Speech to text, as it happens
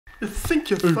You think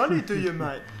you're funny, do you,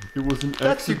 mate? It was an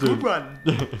That's a good one.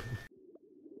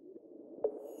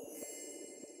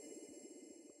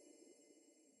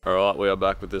 Alright, we are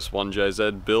back with this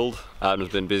 1JZ build. Adam's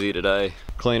been busy today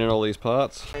cleaning all these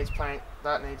parts. Needs paint,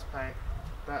 that needs paint,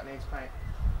 that needs paint.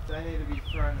 They need to be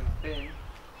thrown in the bin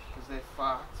because they're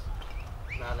farts.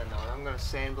 No, they're not. I'm going to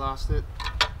sandblast it,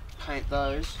 paint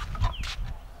those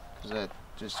because they're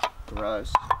just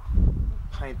gross.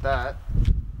 Paint that.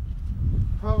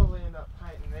 Probably end up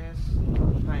painting this,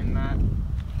 painting that.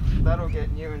 That'll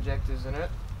get new injectors in it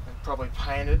and probably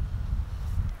painted.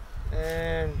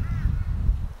 And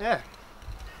yeah.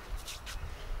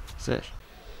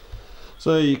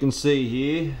 So you can see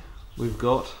here we've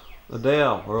got a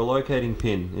dowel or a locating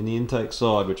pin in the intake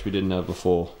side, which we didn't have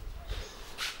before.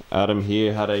 Adam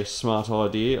here had a smart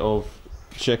idea of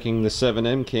checking the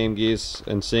 7M cam gears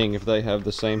and seeing if they have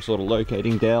the same sort of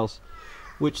locating dowels,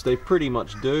 which they pretty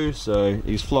much do, so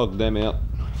he's flogged them out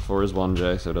for his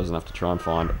 1J so he doesn't have to try and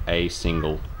find a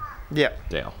single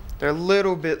dowel. They're a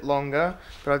little bit longer,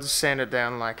 but I'll just sand it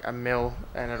down like a mil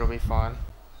and it'll be fine.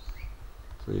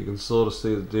 So you can sort of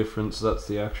see the difference. That's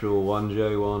the actual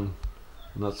 1J one,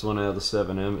 and that's the one out of the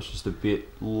 7M. It's just a bit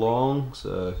long,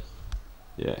 so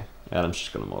yeah, Adam's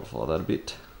just going to modify that a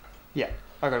bit. Yeah,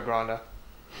 I got a grinder.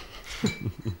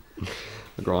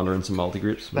 A grinder and some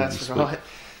multi-grips. That's right.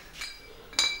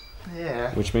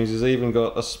 Yeah. Which means he's even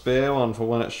got a spare one for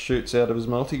when it shoots out of his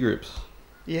multi-grips.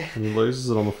 Yeah. And he loses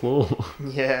it on the floor.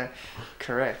 Yeah,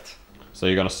 correct. So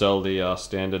you're going to sell the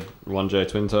standard 1J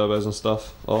twin turbos and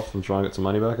stuff off and try and get some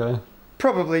money back, eh?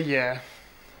 Probably, yeah.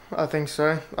 I think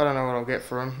so. I don't know what I'll get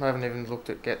for them. I haven't even looked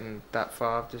at getting that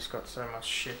far. I've just got so much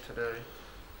shit to do.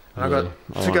 And I've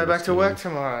got to go back to work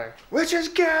tomorrow, which is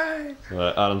good!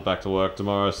 Adam's back to work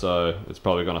tomorrow, so it's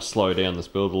probably going to slow down this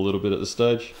build a little bit at this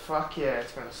stage. Fuck yeah,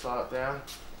 it's going to slow it down.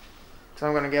 So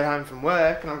I'm going to get home from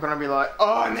work and I'm going to be like,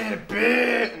 oh, I need a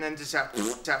bit! And then just tap,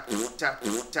 tap, tap,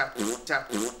 tap, tap,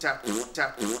 tap,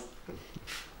 tap.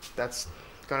 That's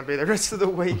going to be the rest of the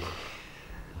week.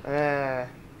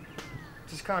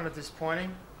 Just kind of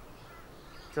disappointing.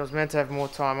 Because I was meant to have more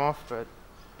time off, but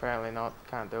apparently not.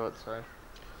 Can't do it, so.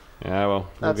 Yeah, well,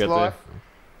 we'll get there.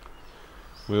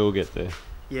 We'll get there.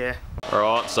 Yeah.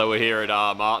 Alright, so we're here at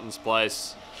Martin's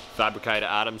place. Fabricator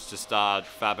Adam's just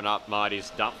fabbing up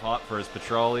Marty's dump pipe for his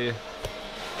patrol here.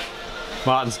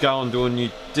 Martin's going doing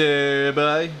new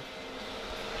turbo.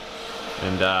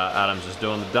 And Adam's just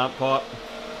doing the dump pipe.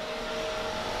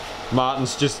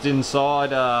 Martin's just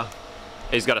inside.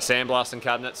 He's got a sandblasting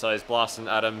cabinet, so he's blasting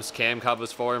Adam's cam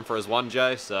covers for him for his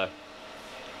 1J, so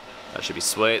that should be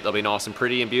sweet. They'll be nice and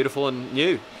pretty and beautiful and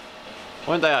new.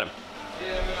 Won't they, Adam?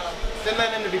 Yeah, then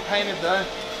they need to be painted though.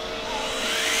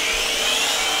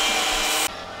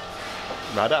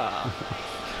 Radar.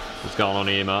 What's going on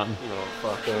here, Martin?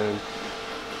 Oh, fucking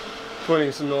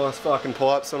putting some nice fucking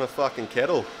pipes on a fucking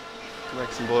kettle to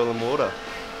make some boiling water.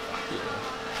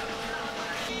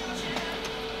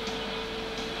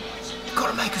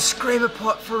 Gotta make a screamer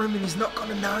pipe for him and he's not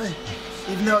gonna know.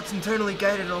 Even though it's internally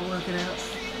gated, I'll work it out.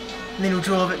 And then he'll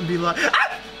drive it and be like,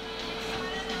 ah!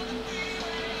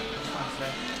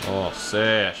 Oh,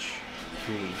 sesh.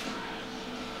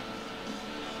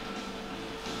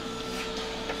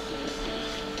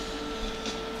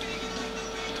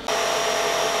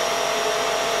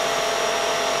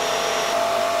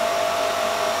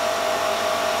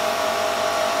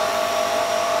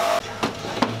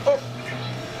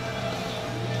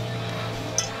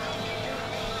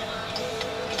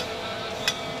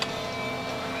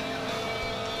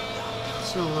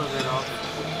 Still a little bit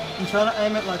off. I'm trying to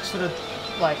aim it like sort of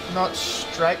like not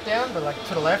straight down, but like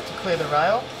to the left to clear the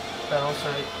rail, but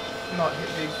also not hit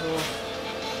the exhaust.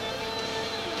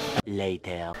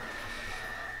 Later.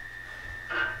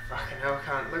 Fucking hell, I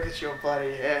can't look at your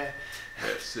bloody hair.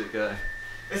 That's sick, eh?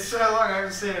 It's so long, I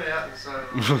haven't seen it out in so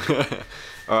long.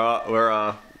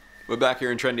 Alright, we're back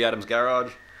here in Trendy Adam's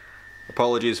garage.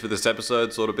 Apologies for this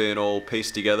episode sort of being all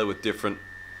pieced together with different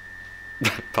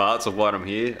parts of what I'm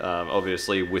here.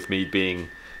 Obviously with me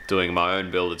doing my own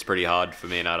build, it's pretty hard for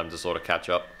me and Adam to sort of catch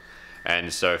up,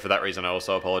 and so for that reason I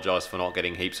also apologise for not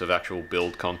getting heaps of actual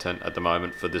build content at the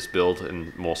moment for this build,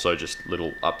 and more so just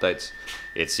little updates.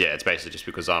 It's basically just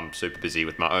because I'm super busy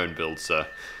with my own build, so,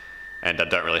 and I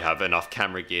don't really have enough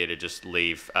camera gear to just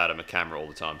leave Adam a camera all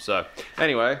the time. So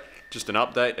anyway, just an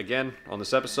update again on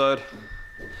this episode.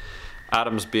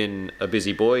 Adam's been a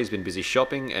busy boy. He's been busy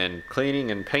shopping and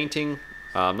cleaning and painting.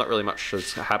 Not really much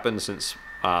has happened since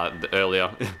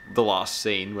the last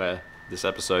scene, where this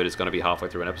episode is going to be halfway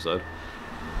through an episode.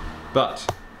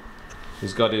 But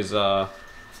he's got his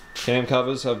cam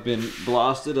covers have been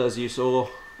blasted, as you saw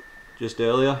just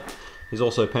earlier. He's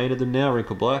also painted them now,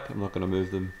 wrinkle black. I'm not going to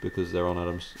move them because they're on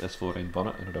Adam's S14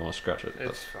 bonnet and I don't want to scratch it.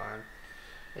 It's fine.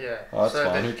 Yeah. Oh, that's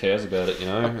fine. Who cares about it, you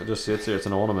know? It just sits there. It's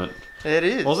an ornament. It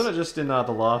is. Wasn't it just in the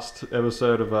last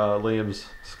episode of Liam's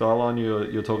Skyline you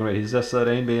were talking about his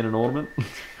S13 being an ornament?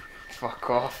 Fuck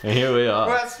off. And here we are.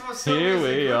 Well, that's what Here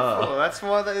we are. for. That's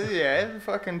why they,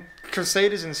 fucking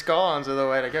Cressidas and Skylines are the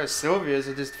way to go. Sylvias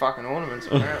are just fucking ornaments,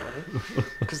 apparently.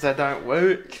 Because they don't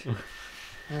work.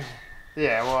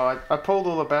 Yeah, well, I pulled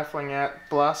all the baffling out,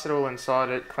 blasted all inside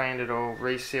it, cleaned it all,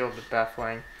 resealed the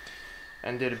baffling,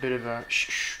 and did a bit of a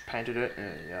painted it.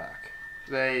 Yuck.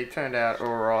 They turned out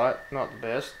alright, not the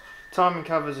best. Timing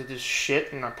covers are just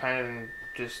shit, and I painted them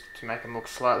just to make them look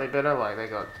slightly better. Like, they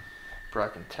got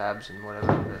broken tabs and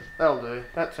whatever, but they'll do.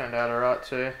 That turned out alright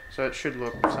too, so it should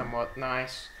look somewhat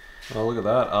nice. Oh, look at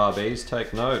that. RBs,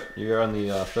 take note. You're only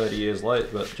 30 years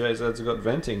late, but JZ's got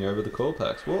venting over the coil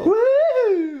packs. Whoa.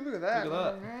 Woo! Look at that. Look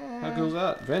at that. How cool is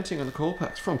that? Venting on the coil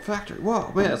packs from factory.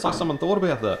 Wow, man, it's like someone thought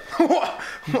about that.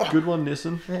 Good one,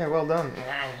 Nissan. Yeah, well done.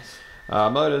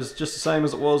 Motor's just the same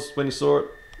as it was when you saw it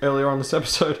earlier on this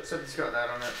episode. Except it's got that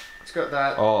on it. It's got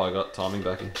that. Oh, I got timing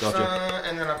backing. Gotcha.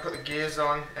 And then I put the gears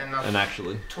on and I've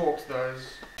actually torqued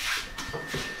those.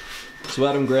 So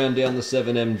Adam ground down the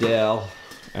 7M dowel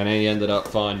and he ended up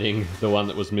finding the one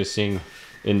that was missing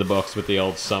in the box with the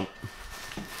old sump.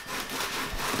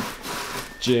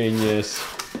 Genius.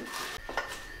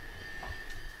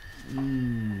 Nice.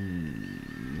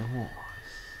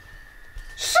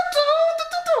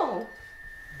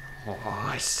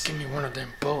 Nice. Give me one of them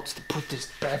bolts to put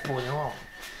this bad boy on.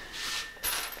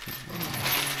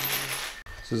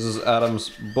 So this is Adam's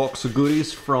box of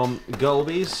goodies from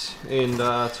Gulby's in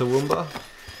Toowoomba.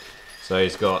 So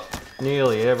he's got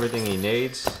nearly everything he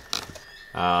needs.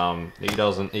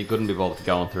 He couldn't be bothered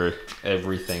going through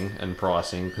everything and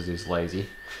pricing because he's lazy.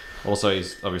 Also,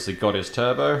 he's obviously got his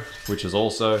turbo, which is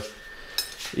also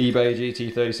eBay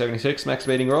GT3076 max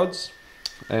beating rods.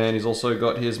 And he's also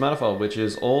got his manifold, which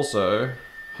is also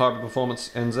Hybrid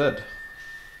Performance NZ.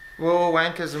 We're all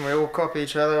wankers and we all copy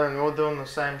each other and we're all doing the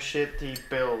same shit he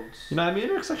builds. You know, me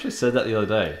and Rex actually said that the other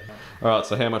day. Alright,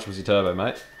 so how much was your turbo,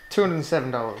 mate?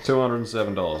 $207.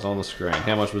 $207 on the screen.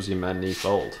 How much was your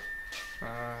manifold?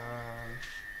 I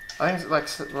think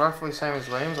it's like roughly same as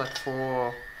Liam's, like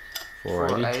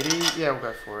 480. Yeah, we'll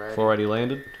go 480. 480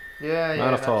 landed? Yeah, yeah.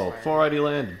 Manifold. 480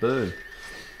 landed, boom.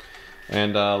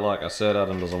 And like I said,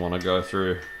 Adam doesn't want to go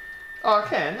through. Oh, I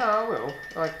can. No, I will.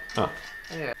 Like. Oh.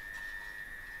 Yeah.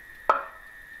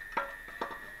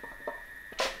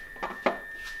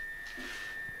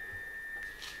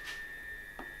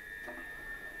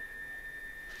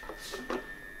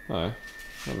 Oh,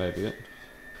 that may be it.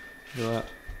 Look at that.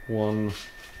 One.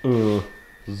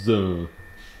 Z.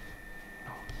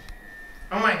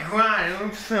 Oh my god, it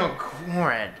looks so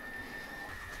good.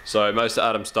 So most of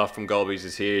Adam's stuff from Golby's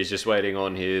is here. He's just waiting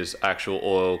on his actual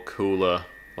oil cooler,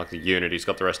 like the unit. He's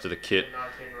got the rest of the kit.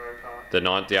 19 row part.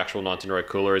 The actual 19 row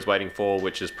cooler is waiting for,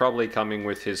 which is probably coming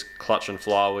with his clutch and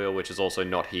flywheel, which is also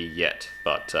not here yet.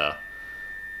 But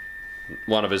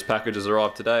one of his packages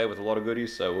arrived today with a lot of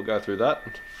goodies, so we'll go through that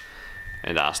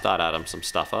and start Adam some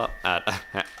stuff up.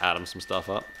 Adam some stuff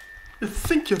up. You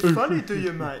think you're funny, do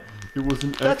you, mate? It was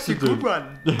an That's a good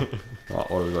one. Right,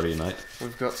 what have we got here, mate?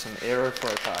 We've got some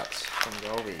Aeroflow parts from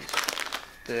Golby's.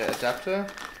 The adapter,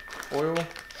 oil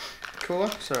cooler,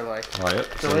 so like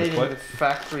deleting the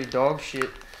factory dog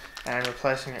shit and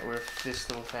replacing it with this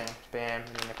little thing. Bam,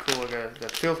 and then the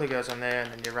filter goes on there,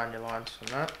 and then you run your lines from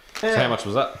that. So how much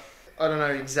was that? I don't know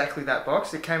exactly that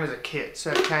box. It came as a kit,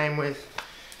 so it came with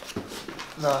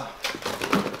the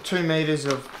 2 meters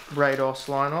of Rados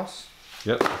Linos.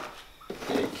 Yep.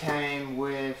 It came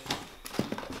with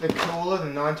the cooler, the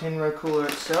 19 row cooler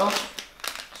itself.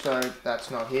 So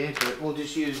that's not here, but we'll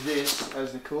just use this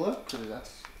as the cooler because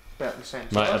that's about the same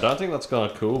size. Mate, I don't think that's going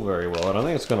to cool very well. I don't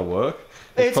think it's going to work.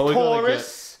 It's probably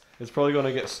porous. It's probably going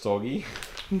to get soggy.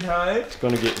 No. It's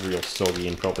going to get real soggy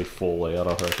and probably fall out,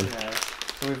 I reckon. No.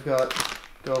 So we've got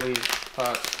Golby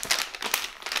parts.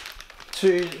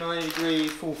 2 90-degree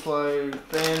full flow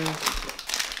bends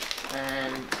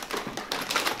and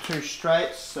 2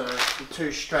 straights. So the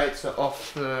 2 straights are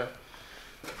off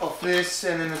this,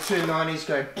 and then the 2 90s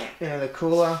go into the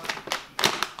cooler.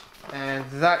 And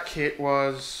that kit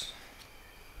was,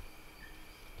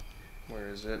 where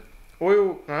is it?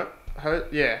 Oil, no,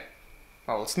 yeah.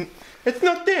 Oh, it's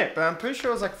not there, but I'm pretty sure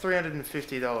it was like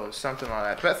 $350, something like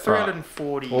that. About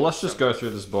 340. Well, let's just go through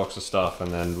this box of stuff,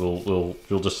 and then we'll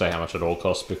just say how much it all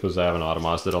costs because they haven't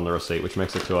itemised it on the receipt, which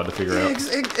makes it too hard to figure out.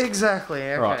 Exactly.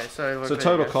 Okay, right. so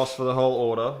total cost for the whole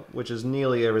order, which is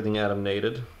nearly everything Adam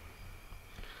needed,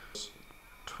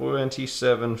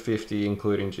 $27.50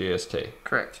 including GST.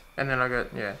 Correct. And then I got,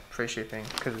 yeah, free shipping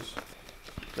because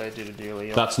they did a deal.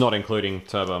 That's not including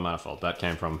turbo manifold. That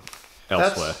came from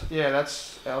elsewhere.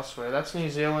 That's elsewhere. That's New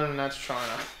Zealand and that's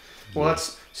China. Well,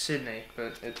 that's Sydney,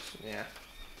 but it's, yeah.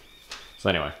 So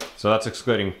anyway, so that's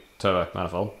excluding turbo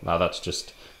manifold. That's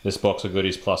just this box of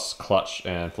goodies plus clutch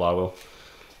and flywheel.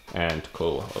 And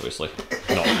cooler, obviously.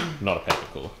 Not a paper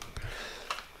cooler.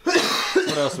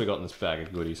 What else have we got in this bag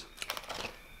of goodies?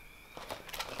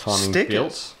 Timing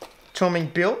belts. Timing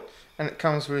belt, and it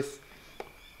comes with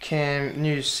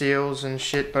new seals and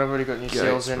shit, but I've already got new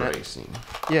seals in racing.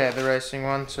 it. Yeah, the racing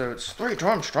one, so it's 3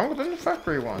 times stronger than the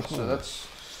factory one. So that's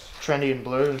trendy and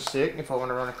blue and sick. If I want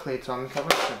to run a clear timing cover,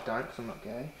 which I don't because I'm not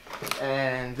gay.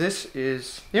 And this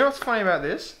is, you know what's funny about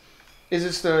this? Is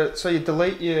it's so you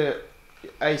delete your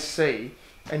AC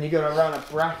and you got to run a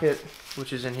bracket,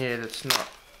 which is in here,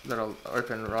 that'll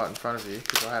open right in front of you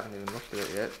because I haven't even looked at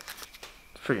it yet.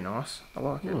 It's pretty nice. I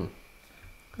like it.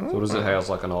 So what does it house,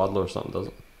 like an idler or something, does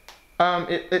it?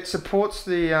 It supports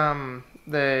the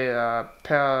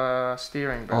power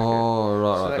steering bracket. Oh,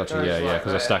 right, So right, that gotcha. goes Yeah, like because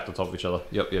they're there. stacked on top of each other.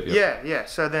 Yep. Yeah.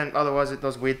 So then, otherwise, it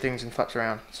does weird things and flaps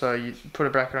around. So you put a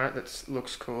bracket on it that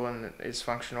looks cool and is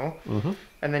functional,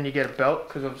 and then you get a belt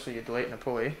because obviously you're deleting a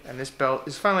pulley. And this belt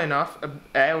is, funnily enough, an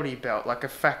Audi belt, like a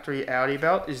factory Audi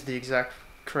belt, is the exact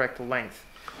correct length.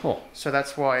 Oh. So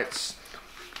that's why it's.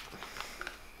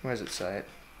 Where does it say it?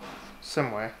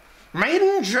 Somewhere. Made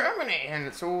in Germany, and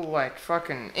it's all like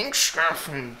fucking ink stuff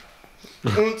and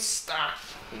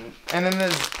stuff. And then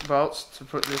there's bolts to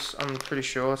put this. I'm pretty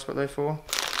sure that's what they're for.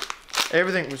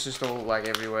 Everything was just all like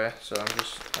everywhere, so I'm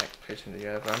just like piecing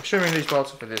together. But I'm assuming these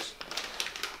bolts are for this.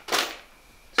 So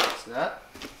that's that.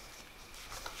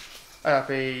 I got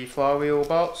the flywheel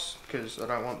bolts because I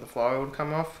don't want the flywheel to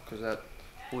come off because that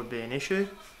would be an issue.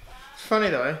 It's funny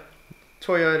though,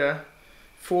 Toyota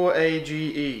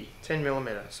 4AGE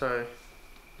 10mm, so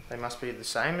they must be the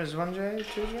same as 1J,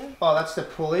 2J. Oh, that's the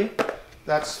pulley.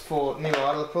 That's for new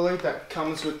idler pulley that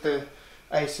comes with the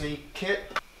AC kit.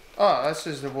 Oh, this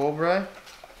is the wall bray.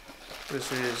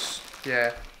 This is,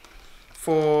 yeah,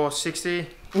 460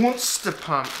 Monster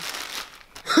pump.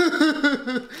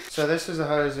 So this is a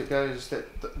hose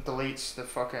that deletes the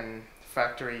fucking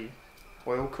factory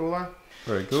oil cooler.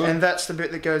 Very good. And that's the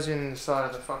bit that goes in the side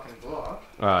of the fucking block.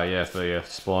 Ah, yeah, for your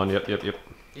spline. Yep. Yep. Yep.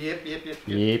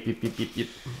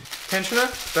 Tensioner,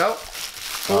 belt,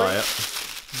 pulley,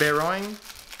 bearing,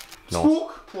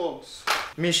 torque plugs.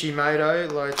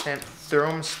 Mishimoto low temp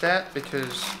thermostat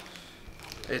because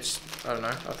it's, I don't know,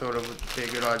 I thought it would be a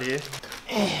good idea.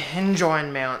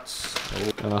 Engine mounts.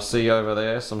 And I see over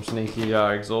there some sneaky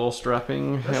exhaust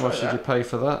wrapping. How much did you pay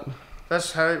for that?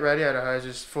 That's radiator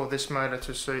hoses for this motor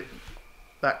to suit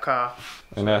that car.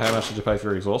 And how much did you pay for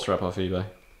your exhaust wrap off eBay?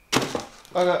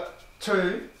 I got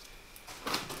two.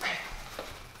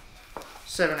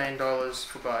 $17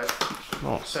 for both.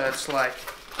 Nice. So it's like,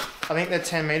 I think they're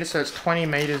 10 meters, so it's 20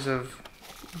 meters of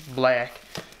black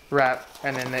wrap,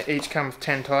 and then they each come with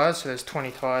 10 tires, so there's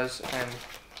 20 tires and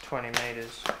 20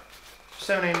 meters.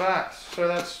 $17, so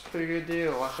that's a pretty good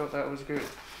deal. I thought that was good.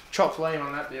 Chopped lane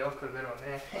on that deal, could have been on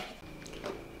there.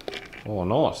 Oh,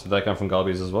 nice. Did they come from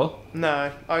Gulby's as well?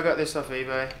 No, I got this off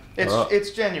eBay.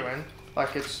 It's genuine.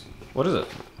 Like it's. What is it?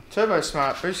 Turbo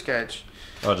Smart boost gauge.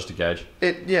 Oh, just a gauge.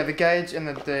 Yeah, the gauge and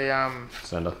the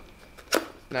Sender.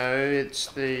 No, it's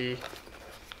the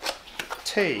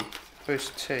T.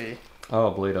 Boost T. Oh,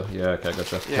 a bleeder. Yeah, okay,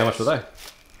 gotcha. Yes. How much were they?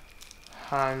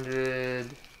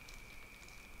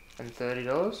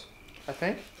 $130, I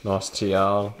think. Nice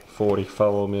TR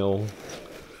 44mm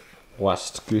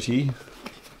West Gootee.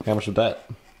 How much was that?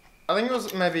 I think it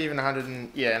was maybe even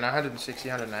 160,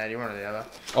 180, one or the other.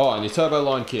 Oh, and your turbo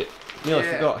line kit. Nearly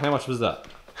Yeah. forgot. How much was that?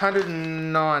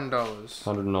 $109.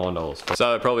 $109.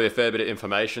 So probably a fair bit of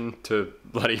information to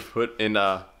bloody put in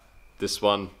this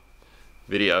one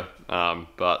video,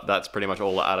 but that's pretty much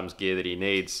all Adam's gear that he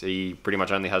needs. He pretty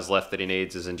much only has left that he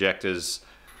needs is injectors,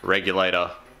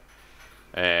 regulator,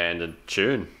 and a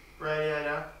tune.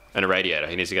 Radiator. And a radiator.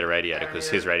 He needs to get a radiator because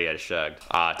his radiator's shagged.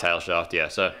 Tail shaft, yeah.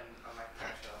 So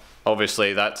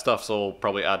obviously that stuff's all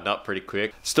probably adding up pretty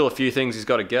quick. Still a few things he's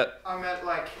got to get. I'm at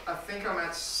I think I'm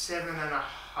at 7.5.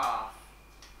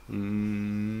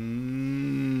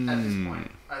 At this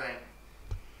point, I think.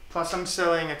 Plus I'm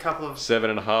selling a couple of...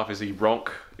 7.5. Is he ronk?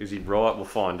 Is he right? We'll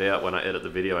find out when I edit the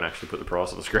video and actually put the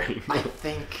price on the screen. I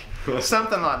think.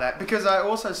 Something like that. Because I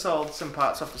also sold some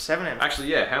parts off the 7M. Actually,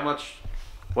 yeah. How much?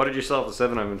 What did you sell the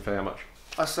 7M and for how much?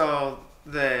 I sold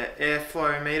the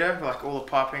airflow meter, like all the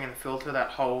piping and the filter,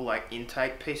 that whole like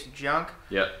intake piece of junk.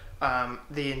 Yeah.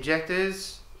 The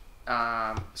injectors,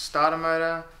 starter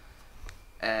motor,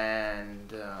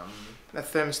 and a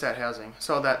thermostat housing.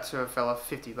 Sold that to a fella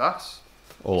for $50.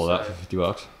 All of that for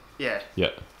 $50? Yeah. Yeah.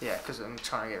 Yeah, because I'm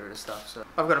trying to get rid of stuff. So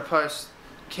I've got to post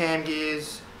cam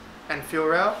gears and fuel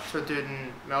rail to a dude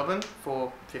in Melbourne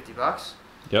for $50.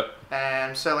 Yep. And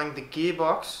I'm selling the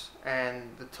gearbox and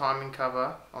the timing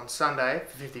cover on Sunday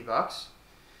for $50.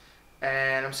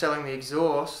 And I'm selling the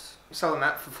exhaust. I'm selling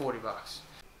that for $40.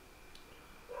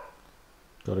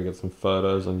 Got to get some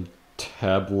photos on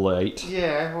tablet.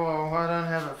 Yeah, well, I don't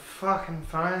have a fucking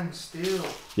phone still.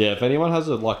 Yeah, if anyone has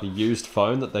a used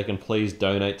phone that they can please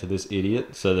donate to this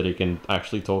idiot so that he can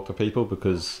actually talk to people,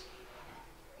 because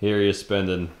here he is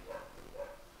spending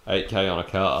 $8K on a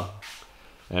car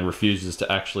and refuses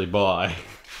to actually buy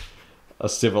a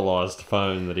civilized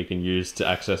phone that he can use to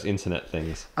access internet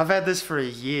things. I've had this for a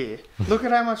year. Look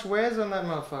at how much wears on that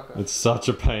motherfucker. It's such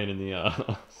a pain in the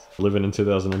ass. Living in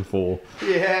 2004.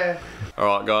 Yeah.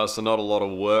 Alright guys, so not a lot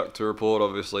of work to report,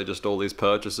 obviously just all these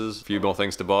purchases, a few more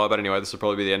things to buy, but anyway, this will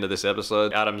probably be the end of this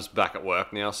episode. Adam's back at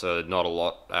work now, so not a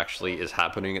lot actually is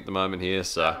happening at the moment here,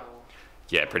 so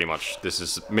yeah, pretty much this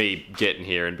is me getting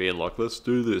here and being like, let's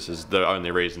do this, is the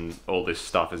only reason all this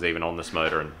stuff is even on this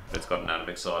motor, and it's gotten Adam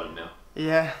excited now.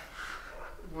 Yeah.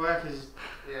 Work is,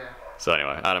 yeah. So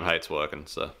anyway, Adam hates working,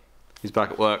 so he's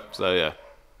back at work, so yeah.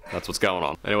 That's what's going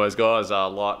on. Anyways, guys,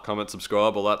 like, comment,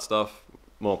 subscribe, all that stuff.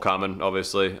 More coming,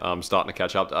 obviously. I'm starting to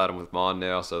catch up to Adam with mine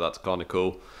now, so that's kind of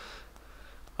cool.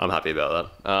 I'm happy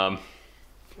about that.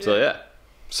 So yeah,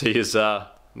 see you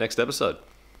next episode.